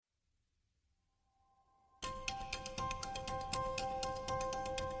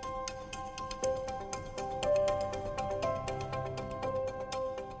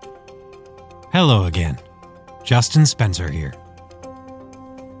Hello again. Justin Spencer here.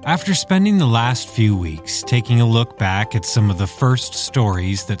 After spending the last few weeks taking a look back at some of the first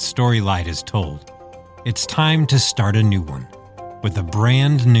stories that Storylight has told, it's time to start a new one with a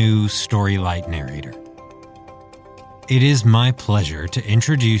brand new Storylight narrator. It is my pleasure to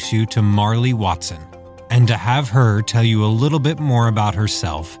introduce you to Marley Watson and to have her tell you a little bit more about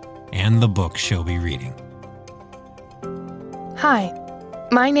herself and the book she'll be reading. Hi,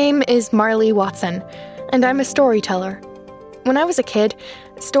 my name is Marley Watson, and I'm a storyteller. When I was a kid,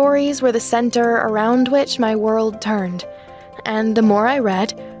 stories were the center around which my world turned, and the more I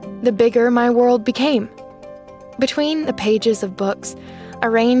read, the bigger my world became. Between the pages of books,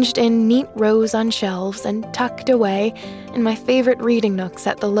 arranged in neat rows on shelves and tucked away in my favorite reading nooks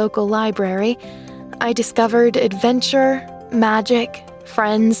at the local library, I discovered adventure, magic,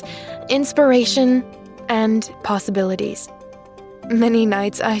 friends, inspiration, and possibilities. Many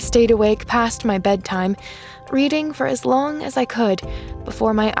nights I stayed awake past my bedtime, reading for as long as I could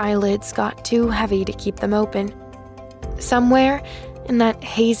before my eyelids got too heavy to keep them open. Somewhere in that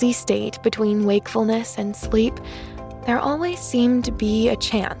hazy state between wakefulness and sleep, there always seemed to be a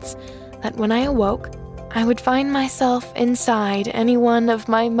chance that when I awoke, I would find myself inside any one of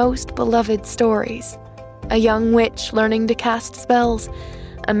my most beloved stories. A young witch learning to cast spells,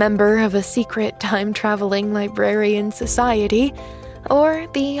 a member of a secret time-traveling librarian society, or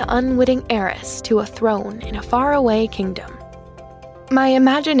the unwitting heiress to a throne in a faraway kingdom. My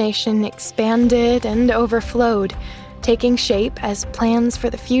imagination expanded and overflowed, taking shape as plans for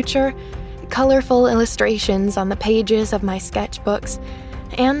the future, colorful illustrations on the pages of my sketchbooks,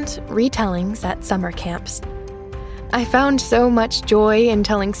 and retellings at summer camps. I found so much joy in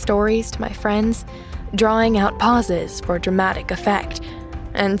telling stories to my friends, drawing out pauses for dramatic effect,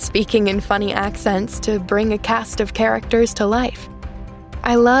 and speaking in funny accents to bring a cast of characters to life.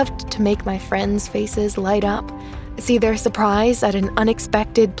 I loved to make my friends' faces light up, see their surprise at an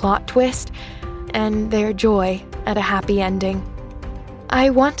unexpected plot twist, and their joy at a happy ending. I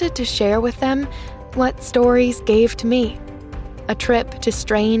wanted to share with them what stories gave to me. A trip to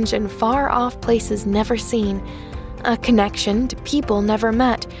strange and far-off places never seen, a connection to people never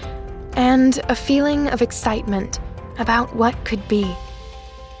met, and a feeling of excitement about what could be.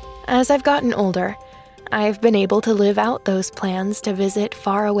 As I've gotten older, I've been able to live out those plans to visit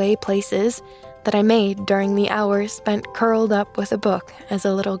faraway places that I made during the hours spent curled up with a book as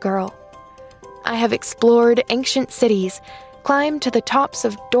a little girl. I have explored ancient cities, climbed to the tops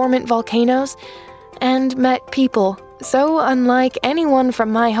of dormant volcanoes, and met people so unlike anyone from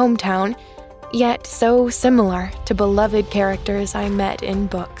my hometown, yet so similar to beloved characters I met in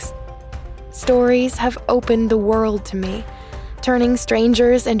books. Stories have opened the world to me, turning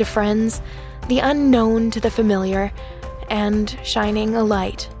strangers into friends, the unknown to the familiar, and shining a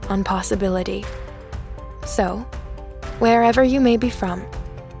light on possibility. So, wherever you may be from,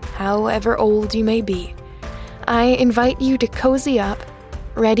 however old you may be, I invite you to cozy up,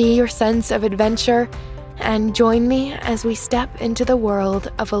 ready your sense of adventure, and join me as we step into the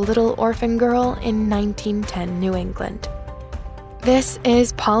world of a little orphan girl in 1910 New England. This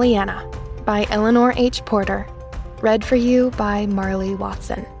is Pollyanna by Eleanor H. Porter, read for you by Marley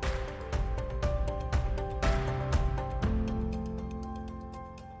Watson.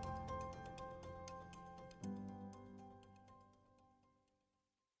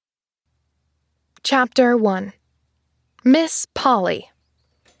 Chapter 1. Miss Polly.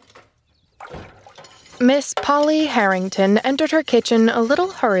 Miss Polly Harrington entered her kitchen a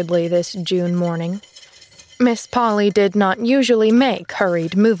little hurriedly this June morning. Miss Polly did not usually make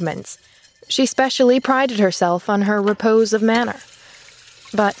hurried movements. She specially prided herself on her repose of manner.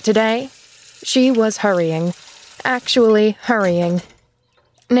 But today, she was hurrying. Actually hurrying.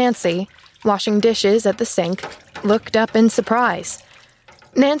 Nancy, washing dishes at the sink, looked up in surprise.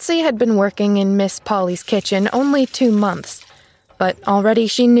 Nancy had been working in Miss Polly's kitchen only 2 months, but already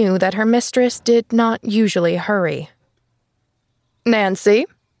she knew that her mistress did not usually hurry. "Nancy?"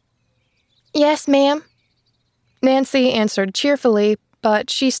 "Yes, ma'am." Nancy answered cheerfully, but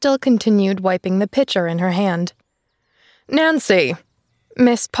she still continued wiping the pitcher in her hand. "Nancy!"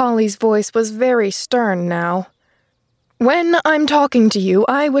 Miss Polly's voice was very stern now. "When I'm talking to you,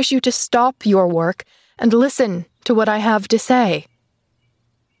 I wish you to stop your work and listen to what I have to say."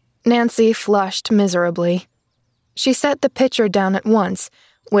 Nancy flushed miserably. She set the pitcher down at once,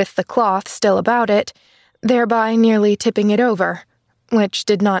 with the cloth still about it, thereby nearly tipping it over, which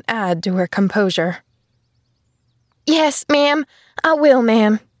did not add to her composure. "Yes, ma'am, I will,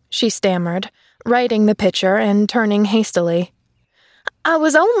 ma'am," she stammered, righting the pitcher and turning hastily. "I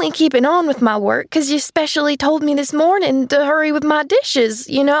was only keeping on with my work 'cause you specially told me this morning to hurry with my dishes,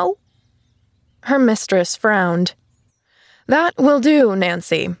 you know." Her mistress frowned. "That will do,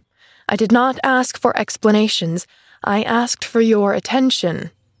 Nancy. I did not ask for explanations. I asked for your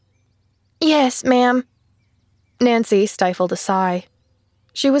attention." "Yes, ma'am." Nancy stifled a sigh.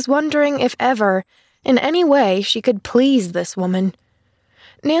 She was wondering if ever, in any way, she could please this woman.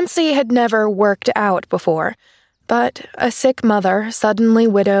 Nancy had never worked out before, but a sick mother, suddenly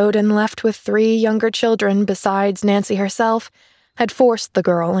widowed and left with 3 younger children besides Nancy herself, had forced the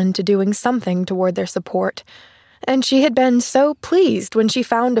girl into doing something toward their support, and she had been so pleased when she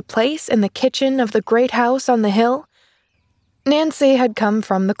found a place in the kitchen of the great house on the hill. Nancy had come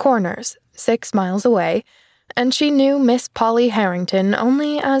from the Corners, 6 miles away, and she knew Miss Polly Harrington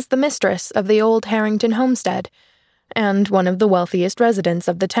only as the mistress of the old Harrington homestead, and one of the wealthiest residents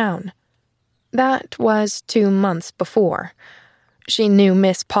of the town. That was 2 months before. She knew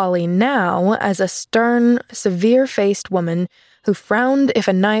Miss Polly now as a stern, severe-faced woman who frowned if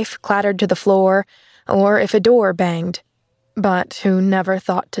a knife clattered to the floor or if a door banged, but who never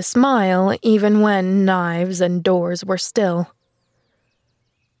thought to smile even when knives and doors were still.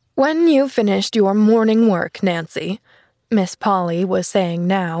 "When you've finished your morning work, Nancy," Miss Polly was saying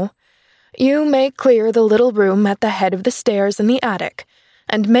now, "you may clear the little room at the head of the stairs in the attic,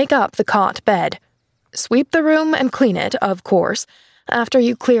 and make up the cot bed. Sweep the room and clean it, of course, after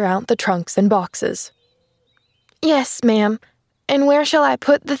you clear out the trunks and boxes." "Yes, ma'am. And where shall I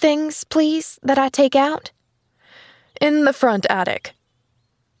put the things, please, that I take out?" "In the front attic."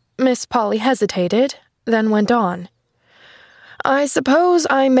 Miss Polly hesitated, then went on. "I suppose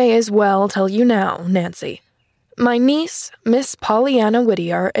I may as well tell you now, Nancy. My niece, Miss Pollyanna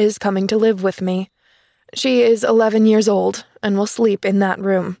Whittier, is coming to live with me. She is 11 years old and will sleep in that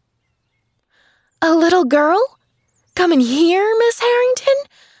room." "A little girl? Coming here, Miss Harrington?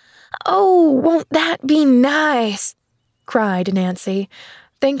 Oh, won't that be nice?" cried Nancy,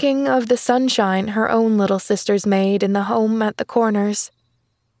 thinking of the sunshine her own little sisters made in the home at the Corners.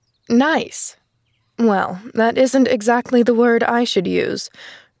 "Nice? Well, that isn't exactly the word I should use,"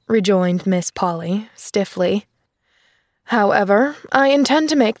 rejoined Miss Polly, stiffly. "However, I intend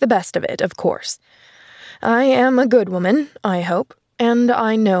to make the best of it, of course. I am a good woman, I hope, and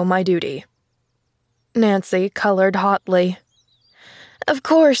I know my duty." Nancy colored hotly. "Of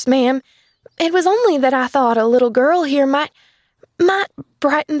course, ma'am. It was only that I thought a little girl here might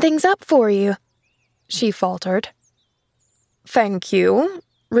brighten things up for you," she faltered. "Thank you,"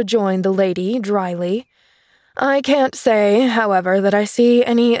 rejoined the lady dryly. "I can't say, however, that I see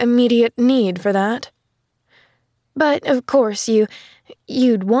any immediate need for that." "But, of course,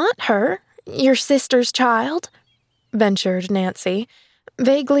 you'd want her, your sister's child," ventured Nancy,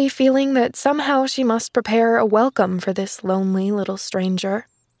 vaguely feeling that somehow she must prepare a welcome for this lonely little stranger.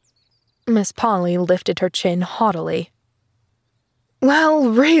 Miss Polly lifted her chin haughtily. "Well,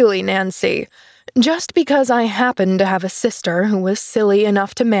 really, Nancy, just because I happen to have a sister who was silly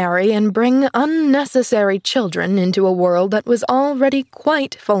enough to marry and bring unnecessary children into a world that was already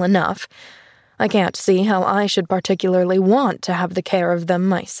quite full enough, I can't see how I should particularly want to have the care of them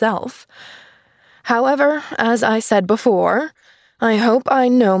myself. However, as I said before, I hope I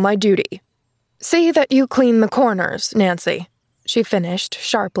know my duty. See that you clean the corners, Nancy," she finished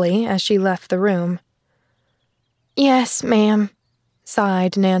sharply as she left the room. "Yes, ma'am,"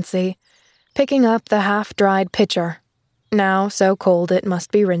 sighed Nancy, picking up the half-dried pitcher, now so cold it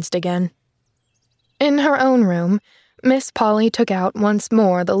must be rinsed again. In her own room, Miss Polly took out once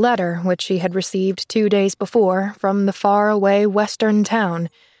more the letter which she had received 2 days before from the far-away western town,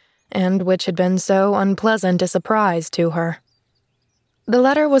 and which had been so unpleasant a surprise to her. The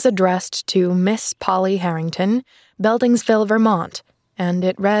letter was addressed to Miss Polly Harrington, Beldingsville, Vermont, and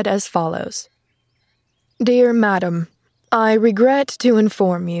it read as follows. "Dear Madam, I regret to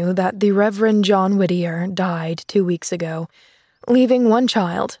inform you that the Reverend John Whittier died 2 weeks ago, leaving one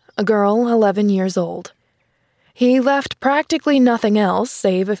child, a girl 11 years old. He left practically nothing else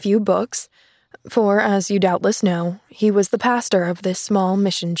save a few books, for, as you doubtless know, he was the pastor of this small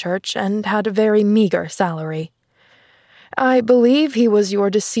mission church and had a very meager salary. I believe he was your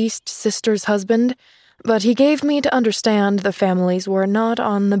deceased sister's husband, but he gave me to understand the families were not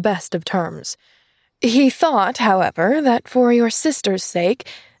on the best of terms. He thought, however, that for your sister's sake,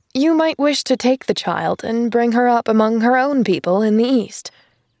 you might wish to take the child and bring her up among her own people in the East.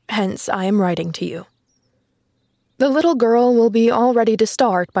 Hence, I am writing to you. The little girl will be all ready to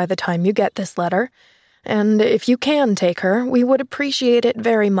start by the time you get this letter, and if you can take her, we would appreciate it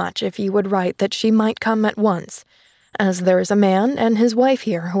very much if you would write that she might come at once, as there is a man and his wife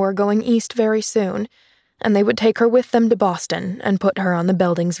here who are going east very soon, and they would take her with them to Boston and put her on the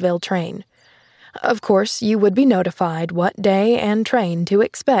Beldingsville train. Of course, you would be notified what day and train to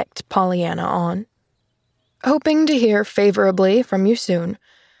expect Pollyanna on. Hoping to hear favorably from you soon,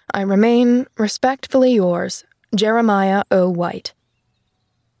 I remain respectfully yours, Jeremiah O. White.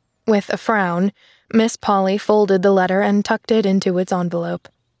 With a frown, Miss Polly folded the letter and tucked it into its envelope.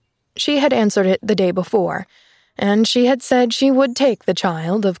 She had answered it the day before, and she had said she would take the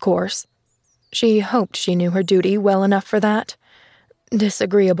child, of course. She hoped she knew her duty well enough for that,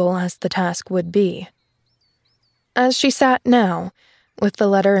 disagreeable as the task would be. As she sat now, with the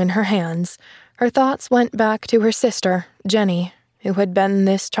letter in her hands, her thoughts went back to her sister, Jenny, who had been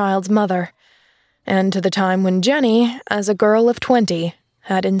this child's mother, and to the time when Jenny, as a girl of 20,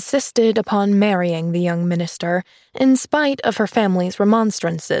 had insisted upon marrying the young minister in spite of her family's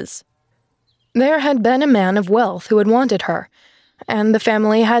remonstrances. There had been a man of wealth who had wanted her, and the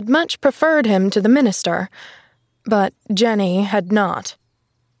family had much preferred him to the minister, but Jenny had not.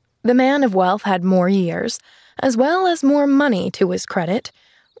 The man of wealth had more years, as well as more money to his credit,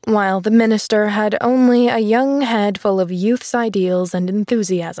 while the minister had only a young head full of youth's ideals and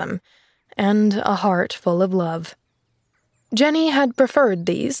enthusiasm, and a heart full of love. Jenny had preferred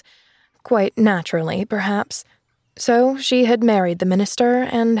these, quite naturally, perhaps, so she had married the minister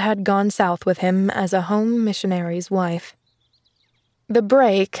and had gone south with him as a home missionary's wife. The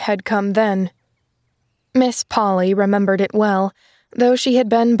break had come then. Miss Polly remembered it well, though she had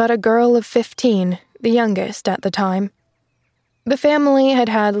been but a girl of 15, the youngest at the time. The family had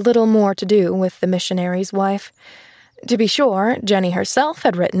had little more to do with the missionary's wife. To be sure, Jenny herself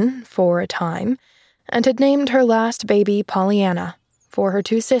had written, for a time, and had named her last baby Pollyanna, for her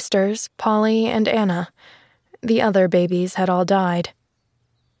 2 sisters, Polly and Anna. The other babies had all died.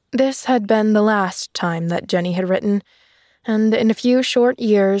 This had been the last time that Jenny had written, and in a few short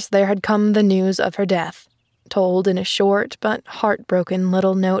years there had come the news of her death, told in a short but heartbroken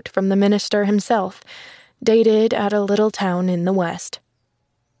little note from the minister himself, dated at a little town in the west.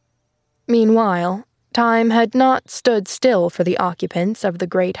 Meanwhile, time had not stood still for the occupants of the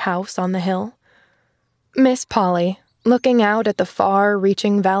great house on the hill. Miss Polly, looking out at the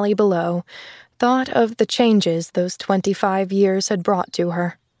far-reaching valley below, thought of the changes those 25 years had brought to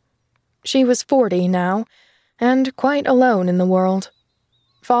her. She was 40 now, and quite alone in the world.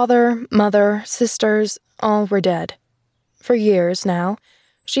 Father, mother, sisters, all were dead. For years now,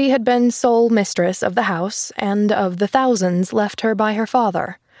 she had been sole mistress of the house and of the thousands left her by her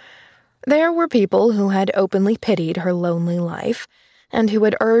father. There were people who had openly pitied her lonely life, and who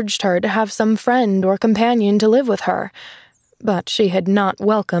had urged her to have some friend or companion to live with her, but she had not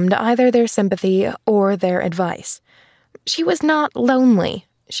welcomed either their sympathy or their advice. She was not lonely,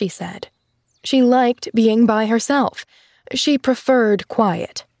 she said. She liked being by herself. She preferred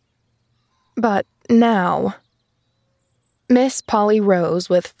quiet. But now... Miss Polly rose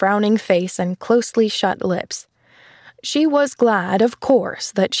with frowning face and closely shut lips. She was glad, of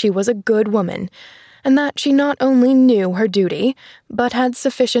course, that she was a good woman, and that she not only knew her duty, but had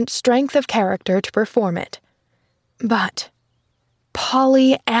sufficient strength of character to perform it. But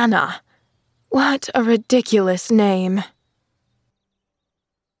Pollyanna! What a ridiculous name.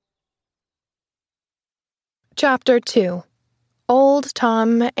 Chapter 2. Old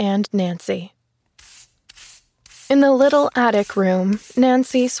Tom and Nancy. In the little attic room,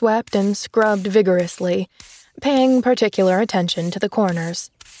 Nancy swept and scrubbed vigorously, paying particular attention to the corners.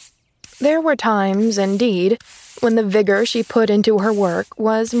 There were times, indeed, when the vigor she put into her work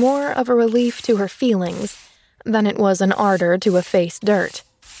was more of a relief to her feelings than it was an ardor to efface dirt.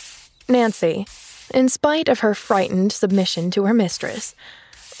 Nancy, in spite of her frightened submission to her mistress,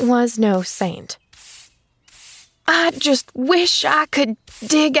 was no saint. "I just wish I could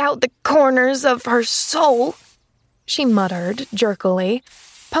dig out the corners of her soul," she muttered jerkily,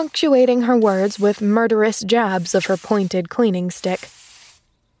 punctuating her words with murderous jabs of her pointed cleaning stick.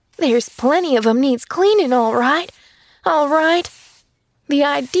 "There's plenty of 'em needs cleaning, all right. The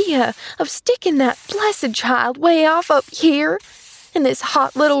idea of sticking that blessed child way off up here, in this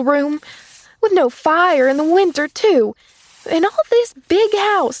hot little room, with no fire in the winter, too, and all this big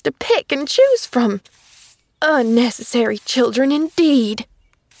house to pick and choose from. Unnecessary children, indeed."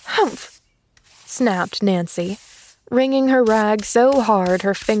 "Humph!" snapped Nancy, wringing her rag so hard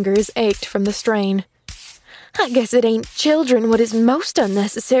her fingers ached from the strain. "I guess it ain't children what is most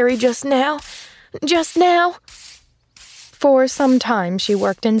unnecessary just now. For some time she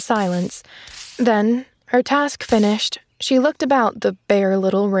worked in silence. Then, her task finished, she looked about the bare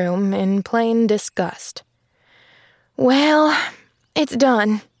little room in plain disgust. "Well, it's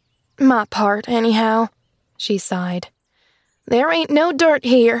done. My part, anyhow," she sighed. "There ain't no dirt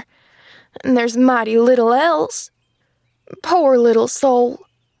here, and there's mighty little else. Poor little soul.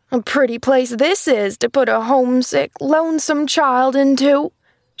 A pretty place this is to put a homesick, lonesome child into,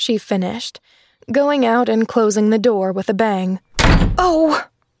 she finished, going out and closing the door with a bang. Oh,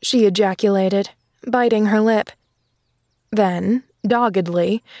 she ejaculated, biting her lip. Then,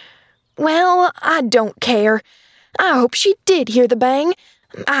 doggedly, well, I don't care. I hope she did hear the bang.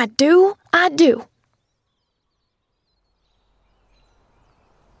 I do.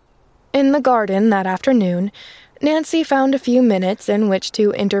 In the garden that afternoon, Nancy found a few minutes in which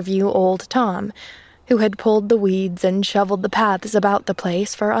to interview old Tom, who had pulled the weeds and shoveled the paths about the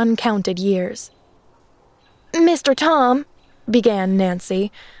place for uncounted years. "Mr. Tom," began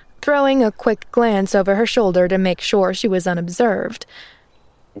Nancy, throwing a quick glance over her shoulder to make sure she was unobserved.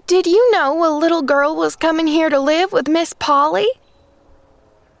 "Did you know a little girl was coming here to live with Miss Polly?"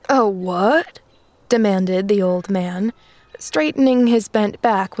 "A what?" demanded the old man, straightening his bent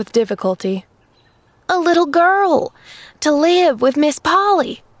back with difficulty. "A little girl, to live with Miss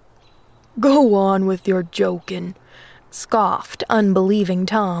Polly." "Go on with your joking," scoffed unbelieving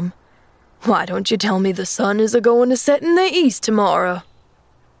Tom. "Why don't you tell me the sun is a-going to set in the east tomorrow?"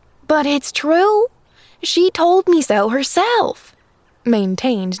 "But it's true. She told me so herself,"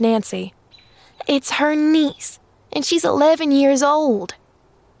 maintained Nancy. "It's her niece, and she's 11 years old."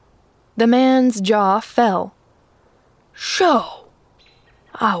 The man's jaw fell. "Sho!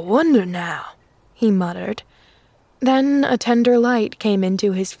 I wonder now," he muttered. Then a tender light came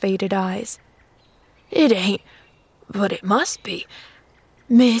into his faded eyes. "It ain't, but it must be,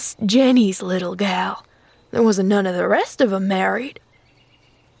 Miss Jenny's little gal. There wasn't none of the rest of 'em married.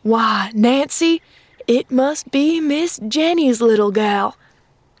 Why, Nancy, it must be Miss Jenny's little gal.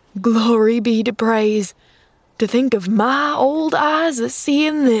 Glory be to praise. To think of my old eyes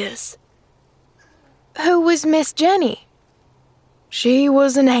a-seeing this." "Who was Miss Jenny?" "She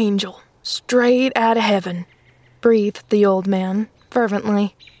was an angel, straight out of heaven," breathed the old man,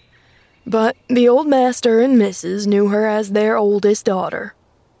 fervently. "But the old master and missus knew her as their oldest daughter.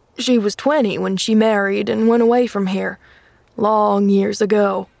 She was 20 when she married and went away from here, long years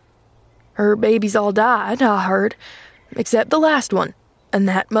ago. Her babies all died, I heard, except the last one, and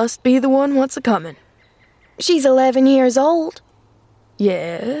that must be the one what's a-comin'." "She's 11 years old?"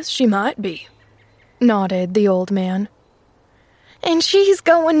 "Yes, she might be," nodded the old man. "And she's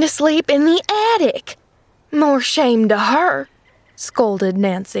going to sleep in the attic. More shame to her," scolded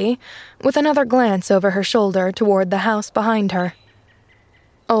Nancy, with another glance over her shoulder toward the house behind her.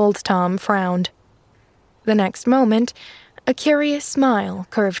 Old Tom frowned. The next moment, a curious smile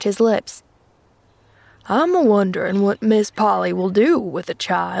curved his lips. "I'm a-wondering what Miss Polly will do with a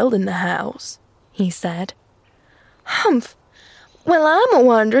child in the house," he said. "Humph! Well, I'm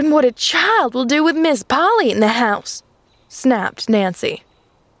a-wondering what a child will do with Miss Polly in the house," snapped Nancy.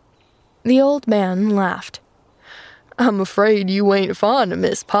 The old man laughed. "I'm afraid you ain't fond of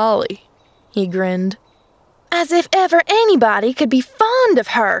Miss Polly," he grinned. "As if ever anybody could be fond of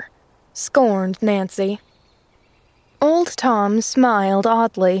her," scorned Nancy. Old Tom smiled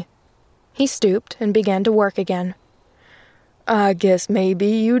oddly. He stooped and began to work again. "I guess maybe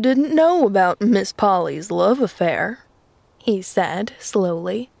you didn't know about Miss Polly's love affair," he said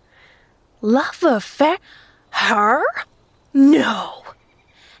slowly. "Love affair? Her? No.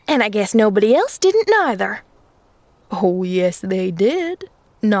 And I guess nobody else didn't neither." "Oh, yes, they did,"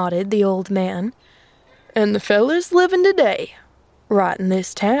 nodded the old man. "And the feller's living today, right in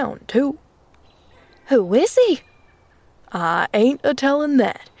this town, too." "Who is he?" "I ain't a-telling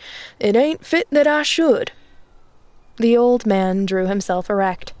that. It ain't fit that I should." The old man drew himself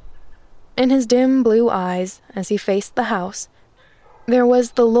erect. In his dim blue eyes, as he faced the house, there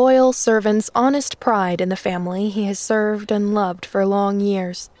was the loyal servant's honest pride in the family he has served and loved for long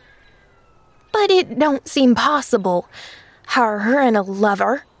years. "But it don't seem possible. Her and a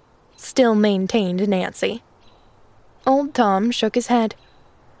lover," still maintained Nancy. Old Tom shook his head.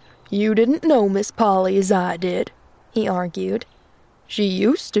 "You didn't know Miss Polly as I did," he argued. "She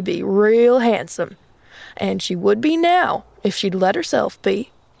used to be real handsome, and she would be now if she'd let herself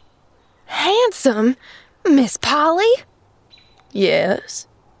be." "Handsome? Miss Polly?" "Yes,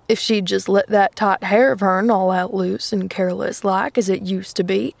 if she'd just let that tight hair of hern all out loose and careless like as it used to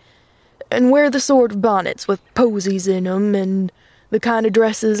be, and wear the sort of bonnets with posies in 'em and the kind of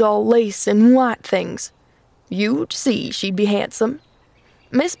dresses all lace and white things. You'd see she'd be handsome.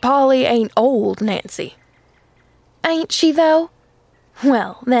 Miss Polly ain't old, Nancy." "Ain't she, though?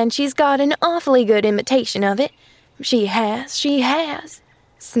 Well, then she's got an awfully good imitation of it. She has,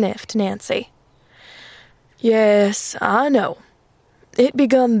 sniffed Nancy. "Yes, I know. It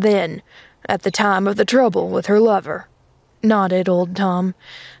begun then, at the time of the trouble with her lover," nodded old Tom.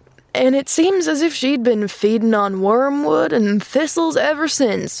 "And it seems as if she'd been feeding on wormwood and thistles ever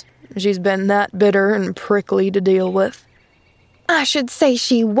since. She's been that bitter and prickly to deal with." "I should say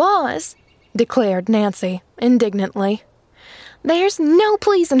she was," declared Nancy indignantly. "There's no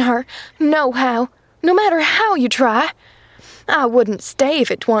pleasing her, nohow, no matter how you try. I wouldn't stay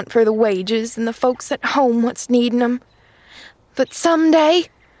if it wa'n't for the wages and the folks at home what's needin' 'em. But someday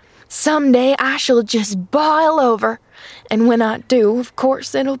I shall just boil over, and when I do, of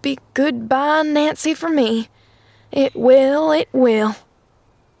course it'll be goodbye Nancy for me. It will, it will."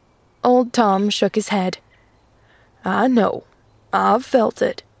 Old Tom shook his head. "I know. I've felt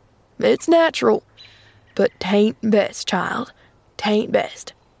it. It's natural. But 'tain't best, child. 'Tain't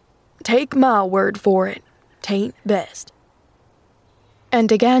best. Take my word for it. 'Tain't best."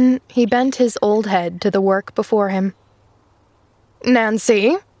 And again he bent his old head to the work before him.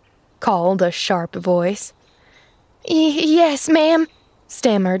 "Nancy," called a sharp voice. Yes, ma'am,"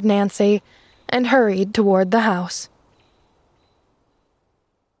 stammered Nancy, and hurried toward the house.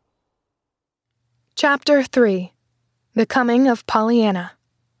 Chapter 3. The Coming of Pollyanna.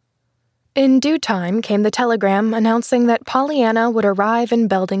 In due time came the telegram announcing that Pollyanna would arrive in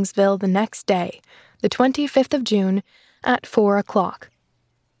Beldingsville the next day, the 25th of June, at 4 o'clock.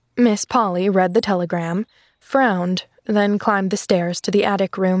 Miss Polly read the telegram, frowned, then climbed the stairs to the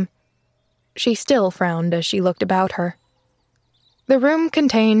attic room. She still frowned as she looked about her. The room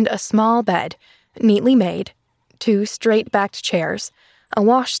contained a small bed, neatly made, 2 straight-backed chairs, a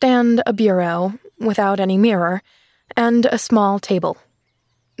washstand, a bureau, without any mirror, and a small table.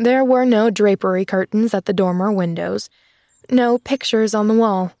 There were no drapery curtains at the dormer windows, no pictures on the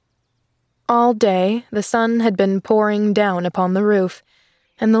wall. All day the sun had been pouring down upon the roof,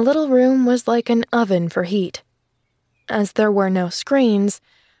 and the little room was like an oven for heat. As there were no screens,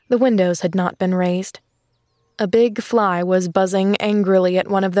 the windows had not been raised. A big fly was buzzing angrily at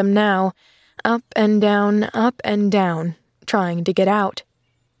one of them now, up and down, trying to get out.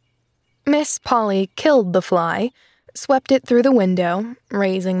 Miss Polly killed the fly, swept it through the window,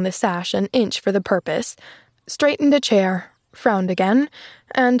 raising the sash an inch for the purpose, straightened a chair, frowned again,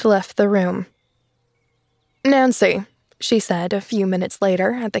 and left the room. "Nancy," she said a few minutes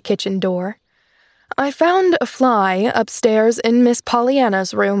later at the kitchen door, "I found a fly upstairs in Miss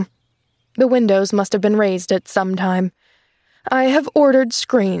Pollyanna's room. The windows must have been raised at some time. I have ordered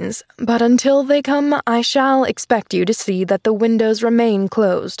screens, but until they come, I shall expect you to see that the windows remain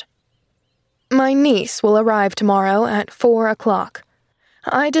closed. My niece will arrive tomorrow at 4 o'clock.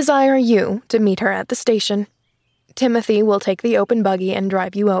 I desire you to meet her at the station. Timothy will take the open buggy and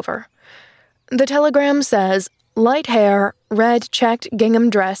drive you over. The telegram says, light hair, red checked gingham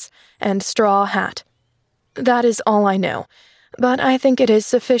dress, and straw hat. That is all I know, but I think it is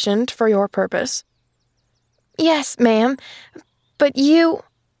sufficient for your purpose." "Yes, ma'am, but you—"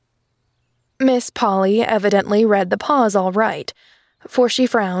 Miss Polly evidently read the pause all right, for she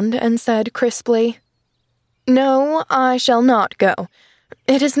frowned and said crisply, "No, I shall not go.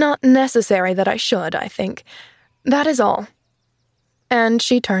 It is not necessary that I should, I think. That is all." And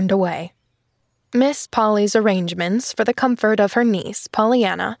she turned away. Miss Polly's arrangements for the comfort of her niece,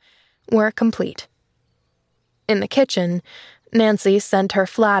 Pollyanna, were complete. In the kitchen, Nancy sent her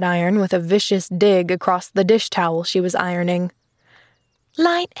flat iron with a vicious dig across the dish towel she was ironing.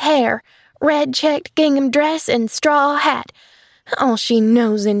 "Light hair, red checked gingham dress, and straw hat. All she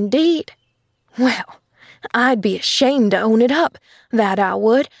knows indeed. Well, I'd be ashamed to own it up, that I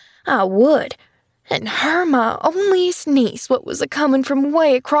would. And her my onlyest niece what was a-comin' from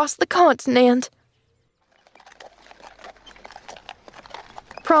way across the continent."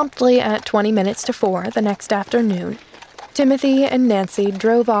 Promptly at 20 minutes to 4 the next afternoon, Timothy and Nancy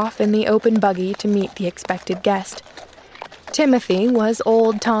drove off in the open buggy to meet the expected guest. Timothy was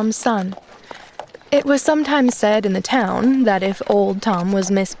Old Tom's son. It was sometimes said in the town that if Old Tom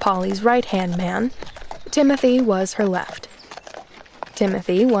was Miss Polly's right-hand man, Timothy was her left.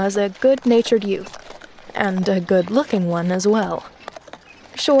 Timothy was a good-natured youth, and a good-looking one as well.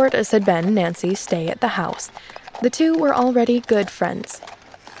 Short as had been Nancy's stay at the house, the two were already good friends.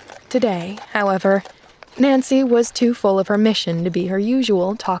 Today, however, Nancy was too full of her mission to be her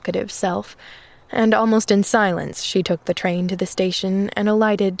usual talkative self, and almost in silence she took the train to the station and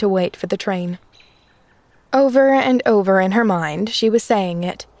alighted to wait for the train. Over and over in her mind she was saying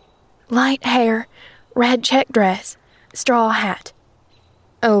it. Light hair, red check dress, straw hat.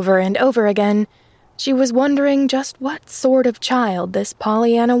 Over and over again, she was wondering just what sort of child this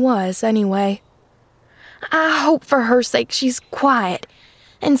Pollyanna was, anyway. "I hope for her sake she's quiet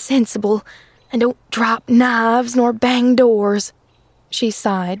and sensible and don't drop knives nor bang doors," she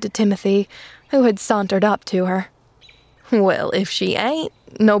sighed to Timothy, who had sauntered up to her. "Well, if she ain't,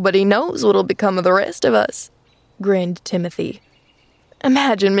 nobody knows what'll become of the rest of us," grinned Timothy.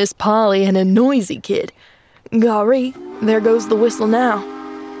 Imagine Miss Polly and a noisy kid. Golly, there goes the whistle now.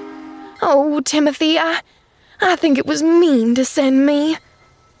 Oh, Timothy, I think it was mean to send me,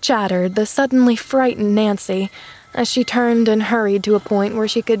 chattered the suddenly frightened Nancy as she turned and hurried to a point where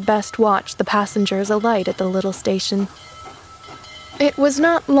she could best watch the passengers alight at the little station. It was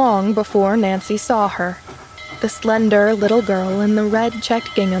not long before Nancy saw her, the slender little girl in the red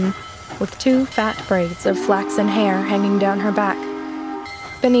checked gingham with 2 fat braids of flaxen hair hanging down her back.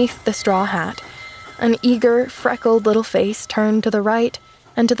 Beneath the straw hat, an eager, freckled little face turned to the right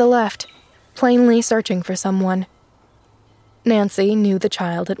and to the left, plainly searching for someone. Nancy knew the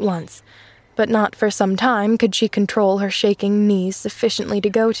child at once, but not for some time could she control her shaking knees sufficiently to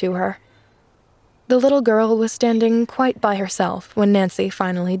go to her. The little girl was standing quite by herself when Nancy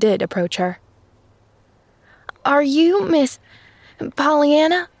finally did approach her. Are you Miss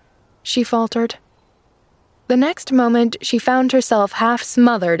Pollyanna? She faltered. The next moment she found herself half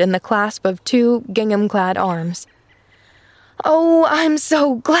smothered in the clasp of 2 gingham-clad arms. Oh, I'm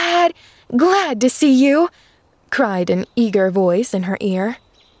so glad to see you, cried an eager voice in her ear.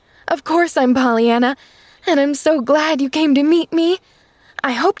 Of course I'm Pollyanna, and I'm so glad you came to meet me.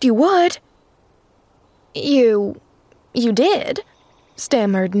 I hoped you would. You did?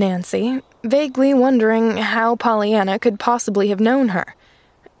 Stammered Nancy, vaguely wondering how Pollyanna could possibly have known her,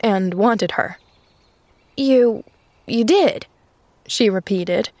 and wanted her. You did, she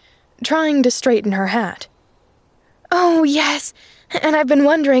repeated, trying to straighten her hat. Oh, yes, and I've been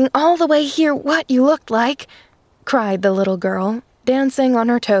wondering all the way here what you looked like, cried the little girl, dancing on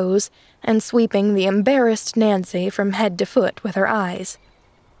her toes and sweeping the embarrassed Nancy from head to foot with her eyes.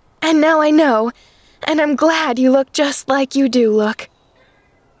 And now I know, and I'm glad you look just like you do look.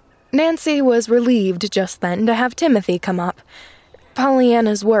 Nancy was relieved just then to have Timothy come up.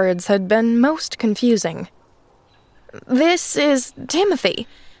 Pollyanna's words had been most confusing. This is Timothy.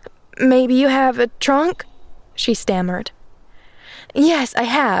 Maybe you have a trunk? She stammered. Yes, I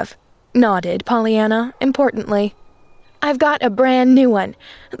have, nodded Pollyanna importantly. I've got a brand new one.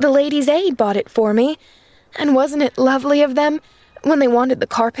 The Ladies' Aid bought it for me. And wasn't it lovely of them when they wanted the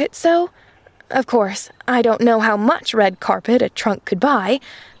carpet so? Of course, I don't know how much red carpet a trunk could buy,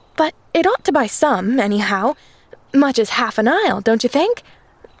 but it ought to buy some, anyhow. Much as half an aisle, don't you think?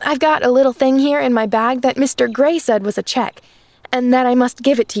 I've got a little thing here in my bag that Mr. Gray said was a check, and that I must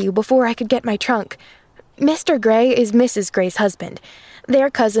give it to you before I could get my trunk. Mr. Gray is Mrs. Gray's husband. They're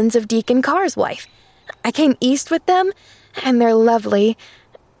cousins of Deacon Carr's wife. I came east with them, and they're lovely.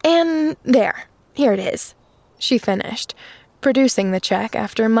 And there, here it is, she finished, producing the check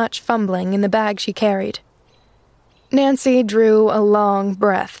after much fumbling in the bag she carried. Nancy drew a long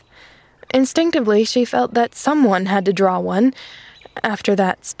breath. Instinctively, she felt that someone had to draw one after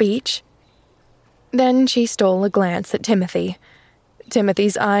that speech. Then she stole a glance at Timothy.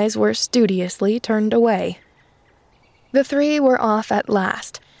 Timothy's eyes were studiously turned away. The 3 were off at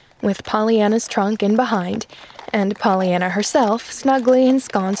last, with Pollyanna's trunk in behind, and Pollyanna herself snugly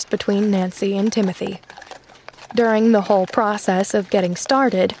ensconced between Nancy and Timothy. During the whole process of getting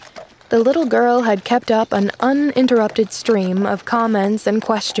started, the little girl had kept up an uninterrupted stream of comments and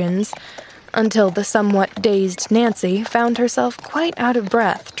questions until the somewhat dazed Nancy found herself quite out of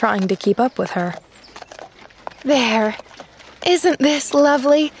breath trying to keep up with her. There. Isn't this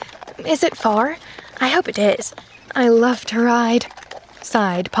lovely? Is it far? I hope it is. I love to ride,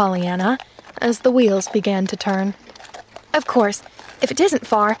 sighed Pollyanna as the wheels began to turn. Of course, if it isn't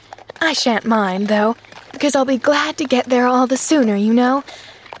far, I shan't mind, though, because I'll be glad to get there all the sooner, you know.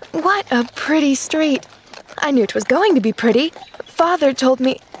 What a pretty street. I knew it was going to be pretty. Father told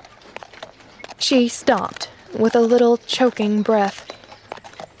me... She stopped, with a little choking breath.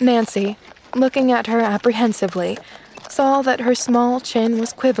 Nancy, looking at her apprehensively, saw that her small chin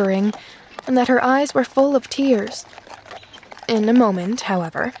was quivering and that her eyes were full of tears. In a moment,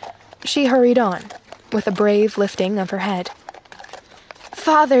 however, she hurried on, with a brave lifting of her head.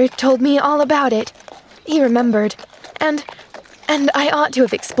 Father told me all about it. He remembered. And I ought to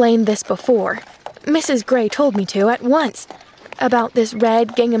have explained this before. Mrs. Gray told me to at once. About this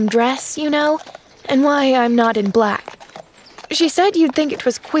red gingham dress, you know, and why I'm not in black. She said you'd think it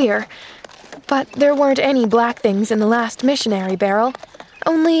was queer, but there weren't any black things in the last missionary barrel,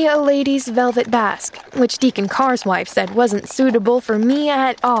 only a lady's velvet basque, which Deacon Carr's wife said wasn't suitable for me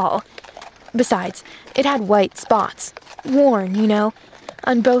at all. Besides, it had white spots, worn, you know,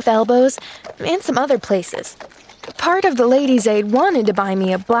 on both elbows and some other places. Part of the Ladies' Aid wanted to buy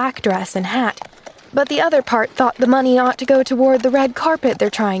me a black dress and hat, but the other part thought the money ought to go toward the red carpet they're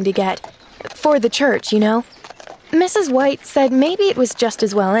trying to get. For the church, you know. Mrs. White said maybe it was just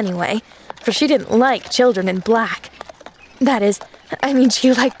as well anyway, for she didn't like children in black. That is, I mean,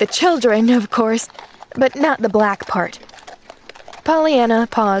 she liked the children, of course, but not the black part. Pollyanna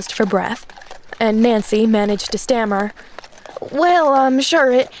paused for breath, and Nancy managed to stammer, "Well, I'm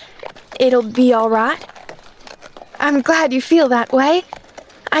sure it'll be all right." "I'm glad you feel that way.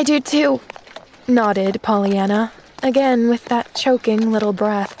 I do too," nodded Pollyanna, again with that choking little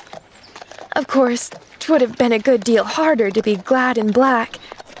breath. "Of course, 'twould have been a good deal harder to be glad in black."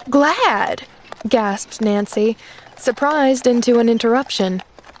 "Glad?" gasped Nancy, surprised into an interruption.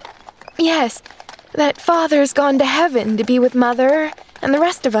 "Yes, that Father's gone to heaven to be with Mother and the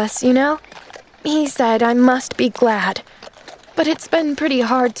rest of us, you know. He said I must be glad. But it's been pretty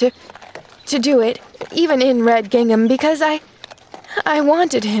hard to do it, even in Red Gingham, because I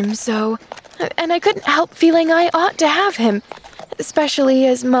wanted him so, and I couldn't help feeling I ought to have him, especially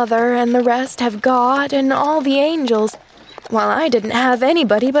as Mother and the rest have God and all the angels, while I didn't have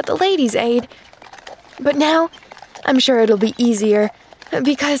anybody but the Ladies' Aid. But now, I'm sure it'll be easier,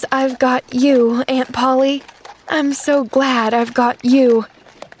 because I've got you, Aunt Polly. I'm so glad I've got you."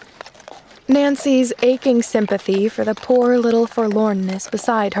 Nancy's aching sympathy for the poor little forlornness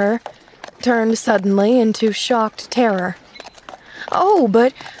beside her turned suddenly into shocked terror. "Oh,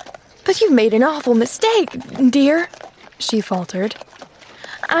 but you've made an awful mistake, dear," she faltered.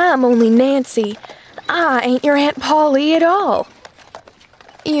 "I'm only Nancy. I ain't your Aunt Polly at all."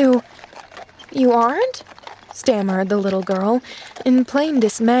 You aren't?" stammered the little girl, in plain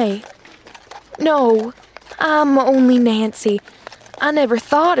dismay. "No, I'm only Nancy. I never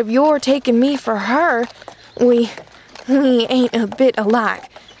thought of your taking me for her. We ain't a bit alike.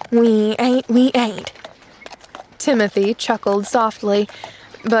 We ain't." Timothy chuckled softly,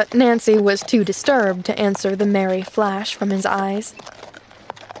 but Nancy was too disturbed to answer the merry flash from his eyes.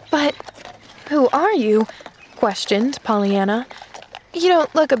 "But who are you?" questioned Pollyanna. "You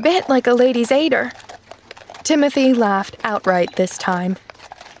don't look a bit like a Ladies' Aider." Timothy laughed outright this time.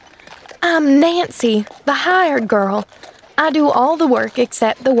 "I'm Nancy, the hired girl. I do all the work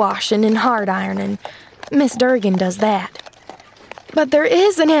except the washing and hard ironing. Miss Durgan does that." "But there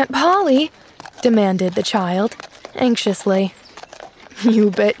is an Aunt Polly," demanded the child, anxiously. "You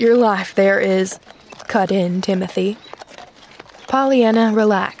bet your life there is," cut in Timothy. Pollyanna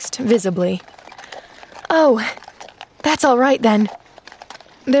relaxed visibly. "Oh, that's all right then."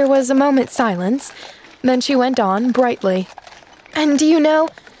 There was a moment's silence, then she went on brightly. "And do you know,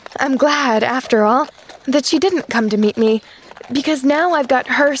 I'm glad, after all, that she didn't come to meet me, because now I've got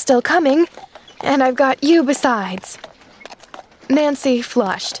her still coming, and I've got you besides." Nancy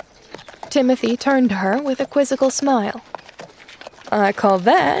flushed. Timothy turned to her with a quizzical smile. "I call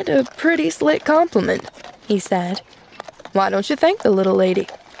that a pretty slick compliment," he said. "Why don't you thank the little lady?"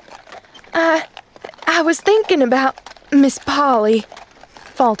 I was thinking about Miss Polly,"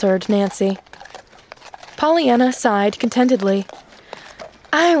 faltered Nancy. Pollyanna sighed contentedly.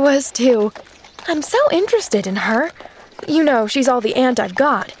 "I was too. I'm so interested in her. You know, she's all the aunt I've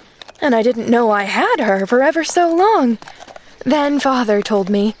got, and I didn't know I had her for ever so long. Then Father told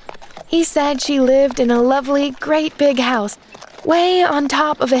me. He said she lived in a lovely, great big house, way on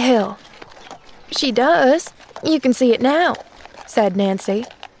top of a hill." "She does. You can see it now," said Nancy.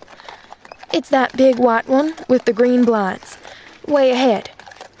 "It's that big white one with the green blinds, way ahead."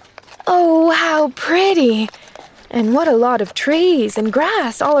 "Oh, how pretty! And what a lot of trees and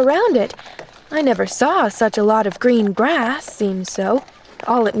grass all around it. I never saw such a lot of green grass, seems so,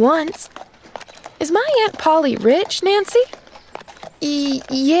 all at once. Is my Aunt Polly rich, Nancy?"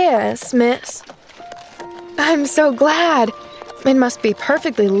 Yes, miss." "I'm so glad. It must be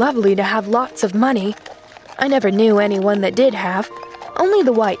perfectly lovely to have lots of money. I never knew anyone that did have. Only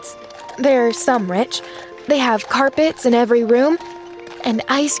the Whites. They're some rich. They have carpets in every room, and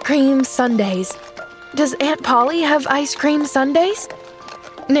ice cream sundaes. Does Aunt Polly have ice cream sundaes?"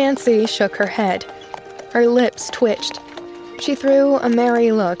 Nancy shook her head. Her lips twitched. She threw a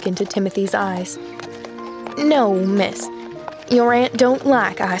merry look into Timothy's eyes. "No, miss. Your aunt don't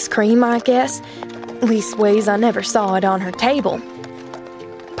like ice cream, I guess. Leastways, I never saw it on her table."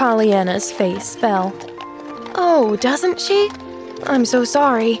 Pollyanna's face fell. "Oh, doesn't she? I'm so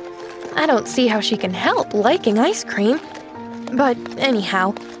sorry. I don't see how she can help liking ice cream. But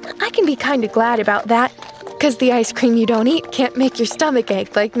anyhow, I can be kind of glad about that, 'cause the ice cream you don't eat can't make your stomach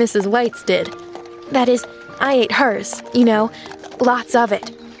ache like Mrs. White's did. That is, I ate hers, you know, lots of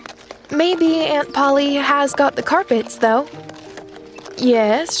it. Maybe Aunt Polly has got the carpets, though."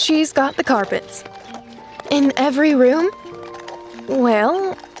 "Yes, she's got the carpets." "In every room?"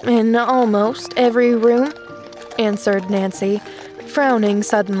 "Well, in almost every room," answered Nancy, frowning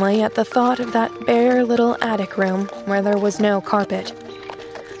suddenly at the thought of that bare little attic room where there was no carpet.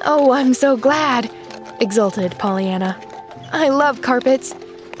 "Oh, I'm so glad," exulted Pollyanna. I love carpets.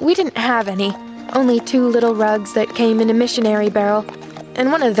 We didn't have any, only 2 little rugs that came in a missionary barrel,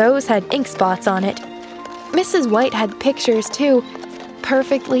 and one of those had ink spots on it. Mrs. White had pictures, too,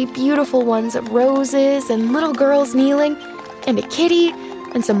 perfectly beautiful ones of roses and little girls kneeling, and a kitty,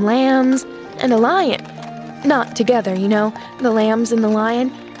 and some lambs, and a lion. Not together, you know, the lambs and the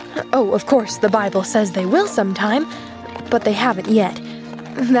lion. Oh, of course, the Bible says they will sometime, but they haven't yet.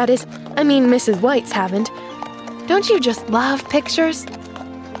 That is, Mrs. White's haven't. Don't you just love pictures?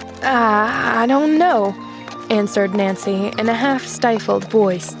 I don't know, answered Nancy in a half-stifled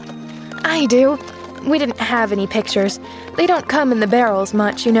voice. I do. We didn't have any pictures. They don't come in the barrels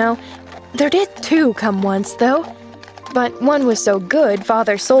much, you know. There did 2 come once, though. But one was so good,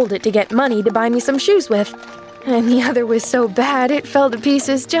 Father sold it to get money to buy me some shoes with. And the other was so bad, it fell to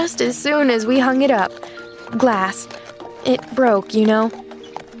pieces just as soon as we hung it up. Glass. It broke, you know.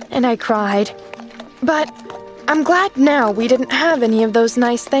 And I cried. But I'm glad now we didn't have any of those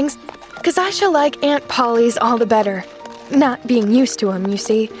nice things, 'cause I shall like Aunt Polly's all the better. Not being used to 'em, you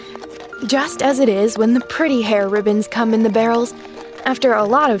see. Just as it is when the pretty hair ribbons come in the barrels, after a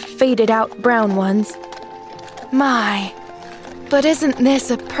lot of faded-out brown ones. My, but isn't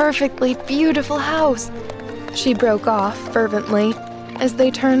this a perfectly beautiful house? She broke off fervently as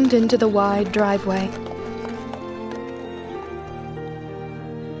they turned into the wide driveway.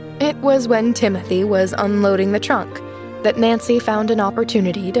 It was when Timothy was unloading the trunk that Nancy found an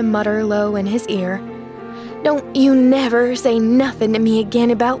opportunity to mutter low in his ear, "Don't you never say nothing to me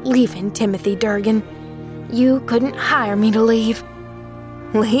again about leaving, Timothy Durgin. You couldn't hire me to leave."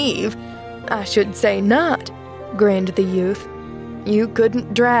 "Leave? I should say not," grinned the youth. "You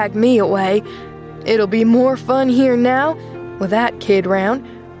couldn't drag me away. It'll be more fun here now, with that kid round,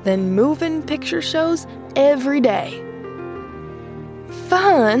 than moving picture shows every day."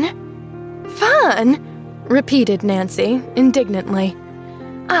 "Fun? Fun?" repeated Nancy indignantly.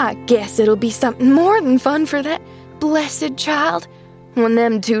 "I guess it'll be something more than fun for that blessed child when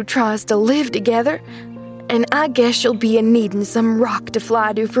them 2 tries to live together, and I guess she'll be a-needin' some rock to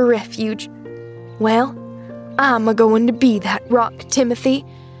fly to for refuge. Well, I'm a-goin' to be that rock, Timothy.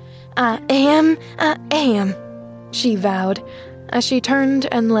 I am, she vowed as she turned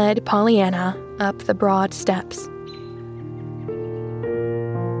and led Pollyanna up the broad steps.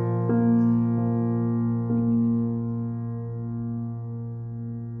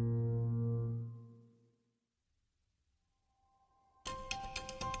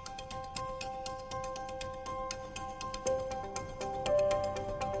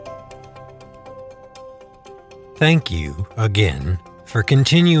 Thank you again for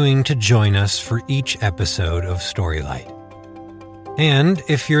continuing to join us for each episode of Storylight. And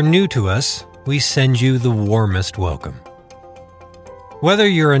if you're new to us, we send you the warmest welcome. Whether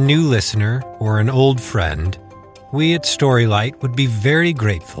you're a new listener or an old friend, we at Storylight would be very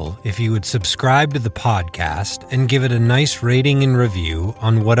grateful if you would subscribe to the podcast and give it a nice rating and review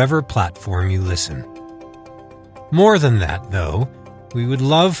on whatever platform you listen. More than that, though, we would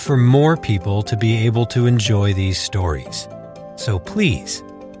love for more people to be able to enjoy these stories. So please,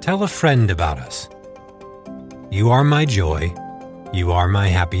 tell a friend about us. You are my joy. You are my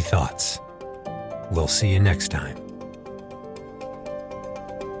happy thoughts. We'll see you next time.